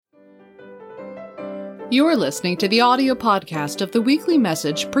You're listening to the audio podcast of the weekly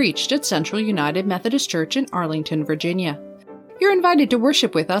message preached at Central United Methodist Church in Arlington, Virginia. You're invited to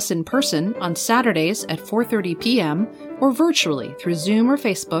worship with us in person on Saturdays at 4:30 p.m. or virtually through Zoom or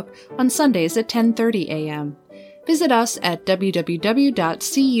Facebook on Sundays at 10:30 a.m. Visit us at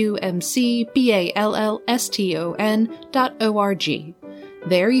www.cumcballston.org.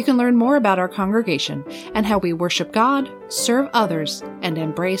 There you can learn more about our congregation and how we worship God, serve others, and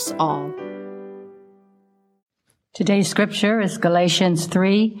embrace all. Today's scripture is Galatians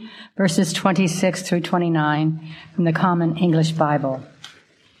 3, verses 26 through 29 from the Common English Bible.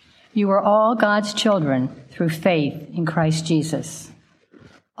 You are all God's children through faith in Christ Jesus.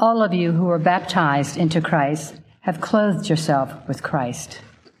 All of you who were baptized into Christ have clothed yourself with Christ.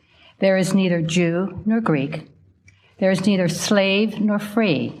 There is neither Jew nor Greek. There is neither slave nor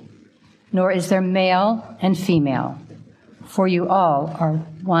free, nor is there male and female, for you all are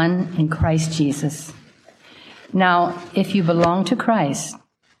one in Christ Jesus. Now, if you belong to Christ,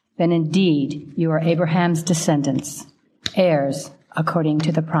 then indeed you are Abraham's descendants, heirs according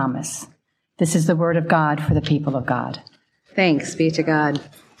to the promise. This is the word of God for the people of God. Thanks be to God.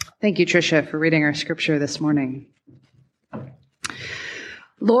 Thank you, Tricia, for reading our scripture this morning.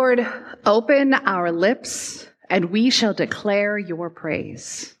 Lord, open our lips, and we shall declare your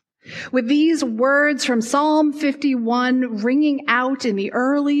praise. With these words from Psalm 51 ringing out in the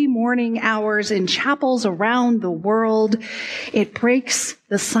early morning hours in chapels around the world, it breaks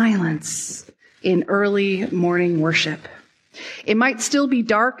the silence in early morning worship. It might still be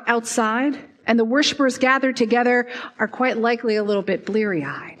dark outside, and the worshipers gathered together are quite likely a little bit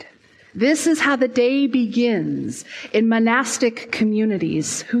bleary-eyed. This is how the day begins in monastic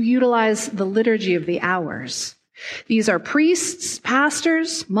communities who utilize the liturgy of the hours. These are priests,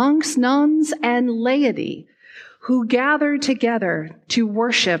 pastors, monks, nuns, and laity who gather together to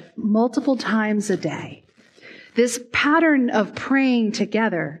worship multiple times a day. This pattern of praying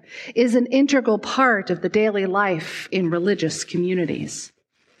together is an integral part of the daily life in religious communities.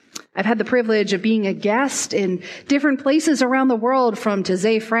 I've had the privilege of being a guest in different places around the world, from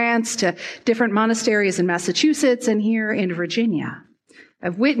Taizé, France, to different monasteries in Massachusetts and here in Virginia.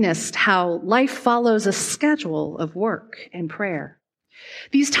 I've witnessed how life follows a schedule of work and prayer.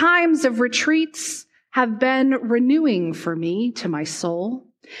 These times of retreats have been renewing for me to my soul.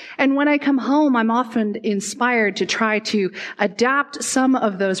 And when I come home, I'm often inspired to try to adapt some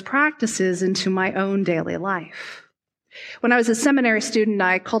of those practices into my own daily life. When I was a seminary student,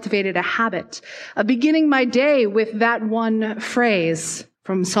 I cultivated a habit of beginning my day with that one phrase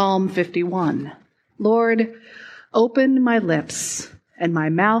from Psalm 51. Lord, open my lips, and my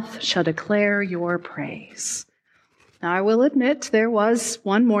mouth shall declare your praise. Now, I will admit there was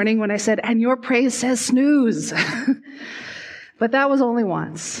one morning when I said, and your praise says snooze. But that was only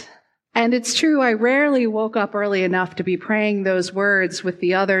once. And it's true, I rarely woke up early enough to be praying those words with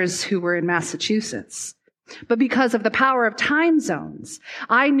the others who were in Massachusetts. But because of the power of time zones,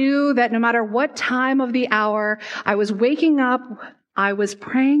 I knew that no matter what time of the hour I was waking up, I was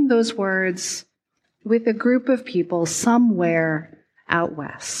praying those words with a group of people somewhere out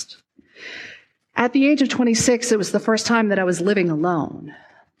west. At the age of 26, it was the first time that I was living alone.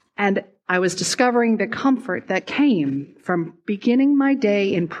 And I was discovering the comfort that came from beginning my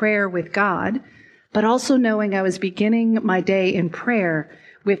day in prayer with God, but also knowing I was beginning my day in prayer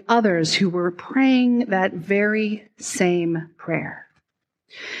with others who were praying that very same prayer.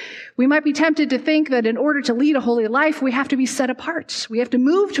 We might be tempted to think that in order to lead a holy life, we have to be set apart. We have to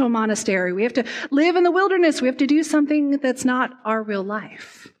move to a monastery. We have to live in the wilderness. We have to do something that's not our real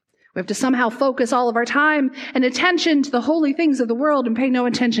life. We have to somehow focus all of our time and attention to the holy things of the world and pay no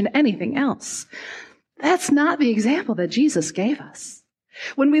attention to anything else. That's not the example that Jesus gave us.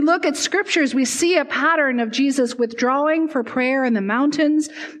 When we look at scriptures, we see a pattern of Jesus withdrawing for prayer in the mountains,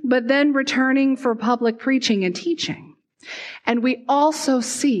 but then returning for public preaching and teaching. And we also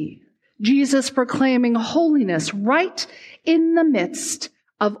see Jesus proclaiming holiness right in the midst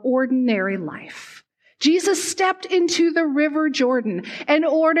of ordinary life. Jesus stepped into the River Jordan, an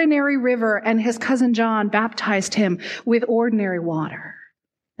ordinary river, and his cousin John baptized him with ordinary water.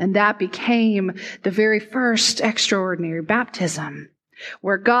 And that became the very first extraordinary baptism,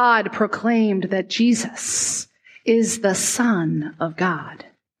 where God proclaimed that Jesus is the Son of God.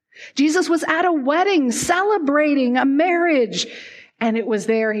 Jesus was at a wedding celebrating a marriage, and it was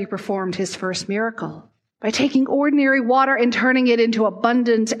there he performed his first miracle by taking ordinary water and turning it into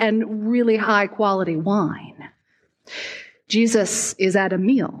abundant and really high quality wine. Jesus is at a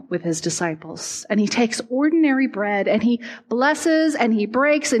meal with his disciples, and he takes ordinary bread and he blesses and he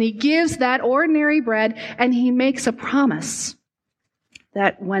breaks and he gives that ordinary bread and he makes a promise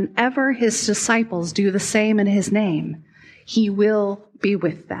that whenever his disciples do the same in his name, he will be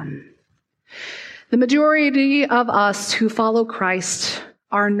with them. The majority of us who follow Christ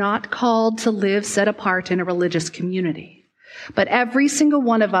are not called to live set apart in a religious community. But every single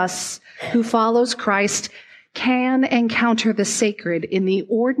one of us who follows Christ can encounter the sacred in the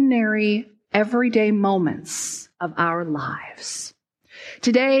ordinary, everyday moments of our lives.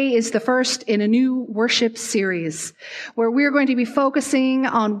 Today is the first in a new worship series where we're going to be focusing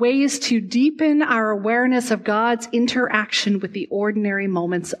on ways to deepen our awareness of God's interaction with the ordinary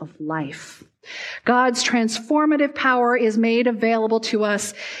moments of life. God's transformative power is made available to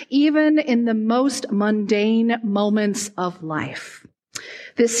us even in the most mundane moments of life.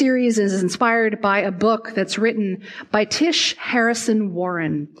 This series is inspired by a book that's written by Tish Harrison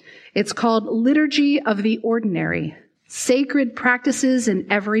Warren. It's called Liturgy of the Ordinary: Sacred Practices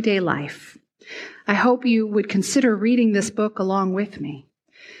in Everyday Life. I hope you would consider reading this book along with me.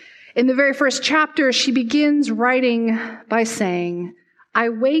 In the very first chapter, she begins writing by saying, "I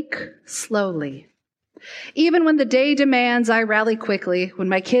wake slowly. Even when the day demands I rally quickly, when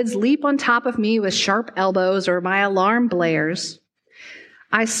my kids leap on top of me with sharp elbows or my alarm blares,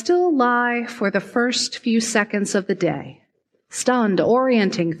 I still lie for the first few seconds of the day, stunned,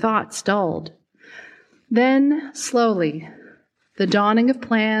 orienting thoughts dulled. Then, slowly, the dawning of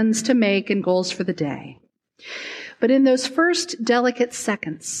plans to make and goals for the day. But in those first delicate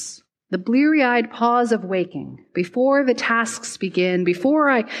seconds, the bleary-eyed pause of waking, before the tasks begin, before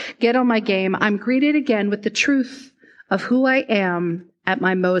I get on my game, I'm greeted again with the truth of who I am at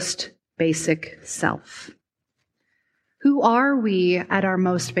my most basic self." Who are we at our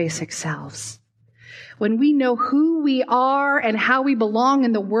most basic selves? When we know who we are and how we belong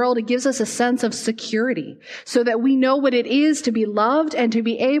in the world, it gives us a sense of security so that we know what it is to be loved and to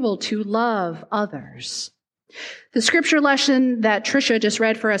be able to love others. The scripture lesson that Tricia just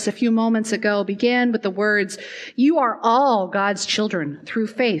read for us a few moments ago began with the words, "You are all God's children through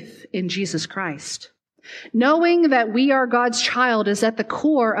faith in Jesus Christ." Knowing that we are God's child is at the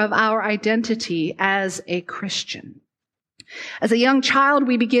core of our identity as a Christian. As a young child,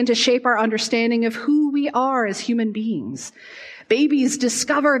 we begin to shape our understanding of who we are as human beings. Babies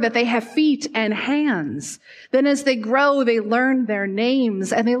discover that they have feet and hands. Then as they grow, they learn their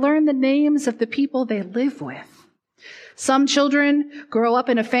names, and they learn the names of the people they live with. Some children grow up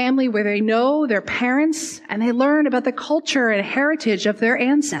in a family where they know their parents, and they learn about the culture and heritage of their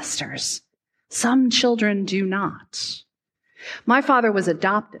ancestors. Some children do not. My father was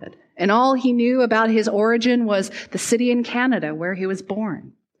adopted, and all he knew about his origin was the city in Canada where he was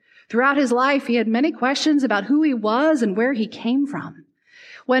born. Throughout his life, he had many questions about who he was and where he came from.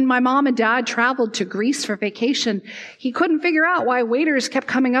 When my mom and dad traveled to Greece for vacation, he couldn't figure out why waiters kept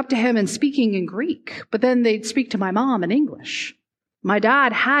coming up to him and speaking in Greek, but then they'd speak to my mom in English. My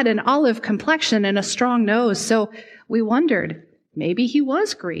dad had an olive complexion and a strong nose, so we wondered, maybe he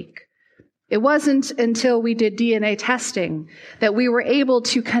was Greek. It wasn't until we did DNA testing that we were able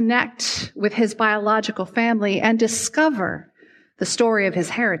to connect with his biological family and discover the story of his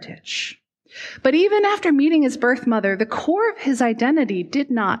heritage. But even after meeting his birth mother, the core of his identity did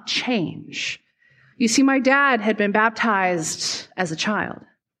not change. You see, my dad had been baptized as a child,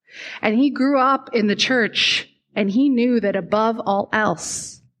 and he grew up in the church, and he knew that above all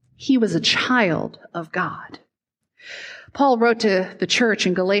else, he was a child of God. Paul wrote to the church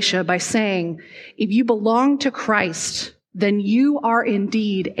in Galatia by saying, "If you belong to Christ, then you are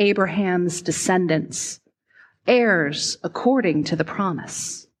indeed Abraham's descendants, heirs according to the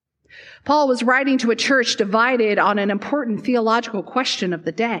promise." Paul was writing to a church divided on an important theological question of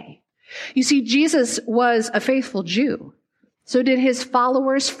the day. You see, Jesus was a faithful Jew. So did his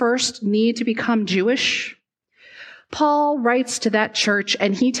followers first need to become Jewish? Paul writes to that church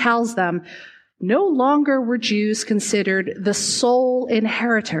and he tells them, no longer were Jews considered the sole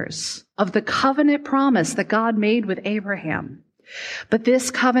inheritors of the covenant promise that God made with Abraham. But this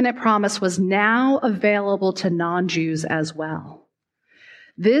covenant promise was now available to non-Jews as well.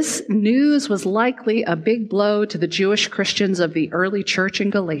 This news was likely a big blow to the Jewish Christians of the early church in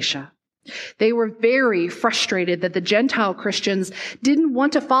Galatia. They were very frustrated that the Gentile Christians didn't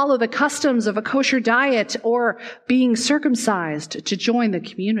want to follow the customs of a kosher diet or being circumcised to join the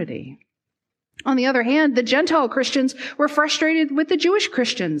community. On the other hand, the Gentile Christians were frustrated with the Jewish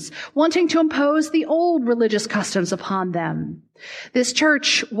Christians, wanting to impose the old religious customs upon them. This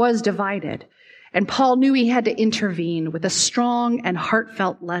church was divided, and Paul knew he had to intervene with a strong and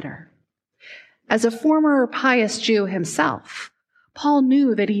heartfelt letter. As a former pious Jew himself, Paul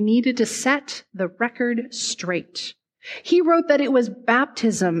knew that he needed to set the record straight. He wrote that it was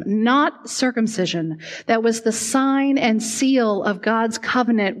baptism, not circumcision, that was the sign and seal of God's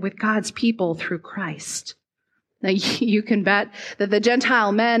covenant with God's people through Christ. Now, you can bet that the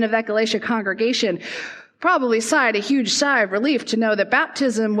Gentile men of that Galatia congregation probably sighed a huge sigh of relief to know that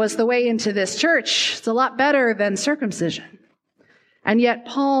baptism was the way into this church. It's a lot better than circumcision. And yet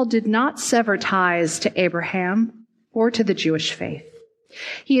Paul did not sever ties to Abraham or to the Jewish faith.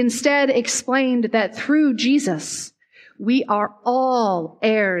 He instead explained that through Jesus, we are all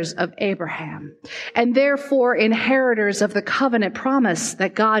heirs of Abraham, and therefore inheritors of the covenant promise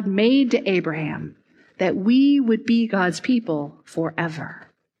that God made to Abraham, that we would be God's people forever.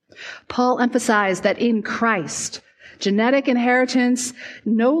 Paul emphasized that in Christ, genetic inheritance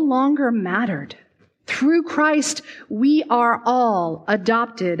no longer mattered. Through Christ, we are all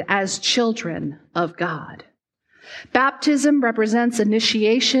adopted as children of God. Baptism represents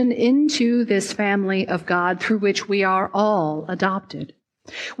initiation into this family of God through which we are all adopted.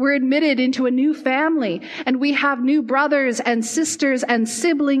 We're admitted into a new family, and we have new brothers and sisters and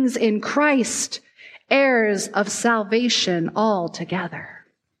siblings in Christ, heirs of salvation all together.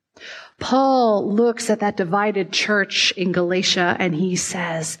 Paul looks at that divided church in Galatia and he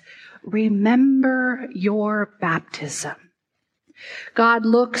says, remember your baptism. God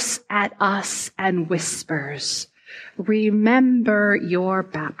looks at us and whispers, remember your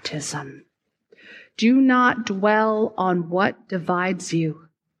baptism. Do not dwell on what divides you,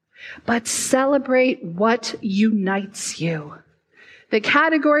 but celebrate what unites you. The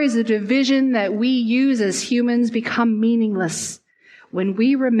categories of division that we use as humans become meaningless when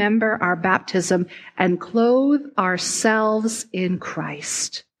we remember our baptism and clothe ourselves in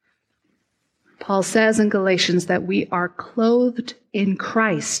Christ. Paul says in Galatians that we are clothed in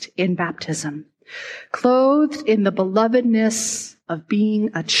Christ in baptism, clothed in the belovedness of being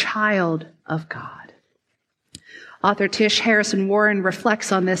a child of God. Author Tish Harrison Warren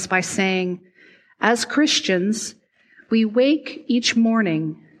reflects on this by saying, as Christians, we wake each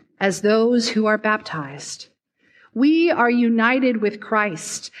morning as those who are baptized. We are united with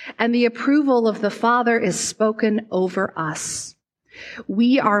Christ, and the approval of the Father is spoken over us.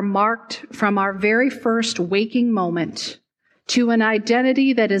 We are marked from our very first waking moment to an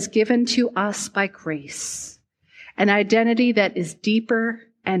identity that is given to us by grace, an identity that is deeper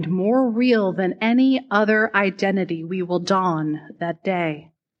and more real than any other identity we will don that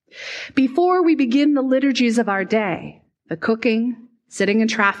day. Before we begin the liturgies of our day, the cooking, sitting in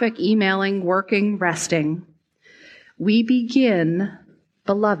traffic, emailing, working, resting, we begin,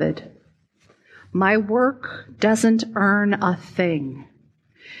 beloved, my work doesn't earn a thing.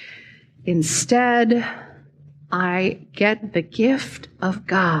 Instead, I get the gift of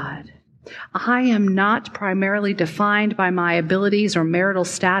God. I am not primarily defined by my abilities or marital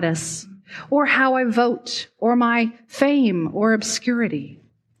status, or how I vote, or my fame or obscurity.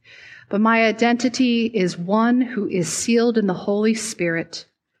 But my identity is one who is sealed in the Holy Spirit,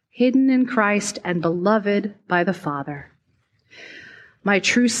 hidden in Christ and beloved by the Father. My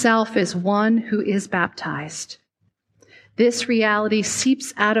true self is one who is baptized. This reality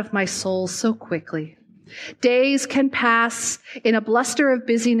seeps out of my soul so quickly. Days can pass in a bluster of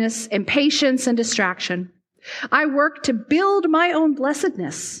busyness, impatience, and distraction. I work to build my own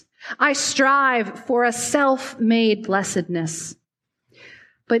blessedness. I strive for a self-made blessedness.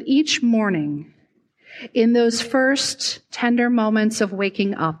 But each morning, in those first tender moments of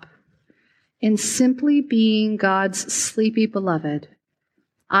waking up, in simply being God's sleepy beloved,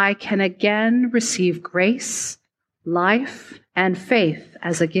 I can again receive grace, life, and faith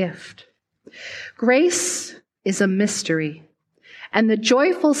as a gift. Grace is a mystery and the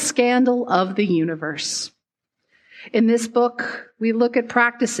joyful scandal of the universe. In this book, we look at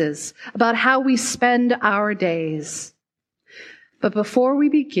practices about how we spend our days. But before we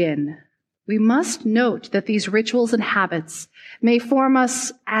begin, we must note that these rituals and habits may form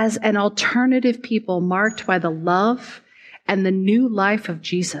us as an alternative people marked by the love and the new life of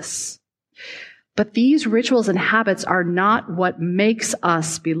Jesus. But these rituals and habits are not what makes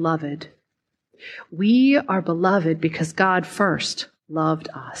us beloved. We are beloved because God first loved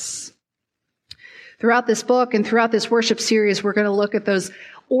us. Throughout this book and throughout this worship series, we're going to look at those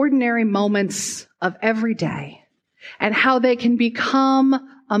ordinary moments of every day and how they can become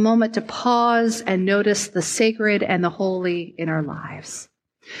a moment to pause and notice the sacred and the holy in our lives.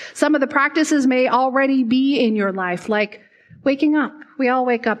 Some of the practices may already be in your life, like waking up. We all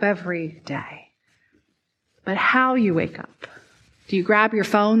wake up every day. But how you wake up? Do you grab your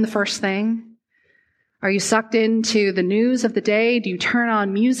phone the first thing? Are you sucked into the news of the day? Do you turn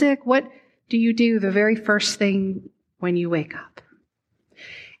on music? What do you do the very first thing when you wake up?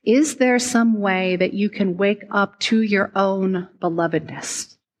 Is there some way that you can wake up to your own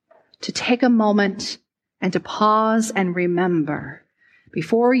belovedness? To take a moment and to pause and remember,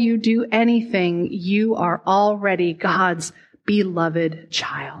 before you do anything, you are already God's beloved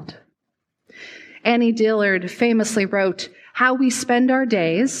child. Annie Dillard famously wrote, "How we spend our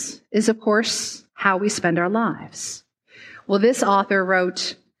days is, of course, how we spend our lives." Well, this author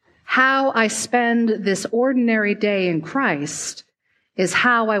wrote, "How I spend this ordinary day in Christ is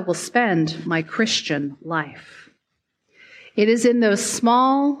how I will spend my Christian life." It is in those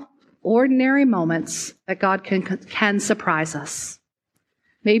small, ordinary moments that God can surprise us.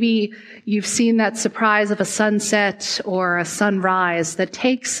 Maybe you've seen that surprise of a sunset or a sunrise that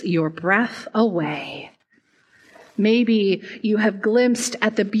takes your breath away. Maybe you have glimpsed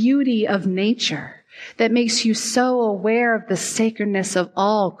at the beauty of nature that makes you so aware of the sacredness of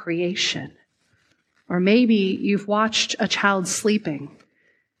all creation. Or maybe you've watched a child sleeping,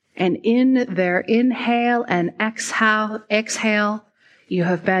 and in their inhale and exhale, you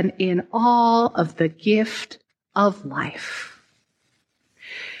have been in awe of the gift of life.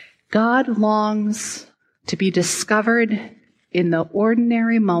 God longs to be discovered in the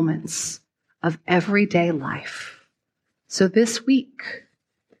ordinary moments of everyday life. So this week,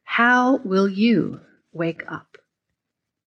 how will you wake up?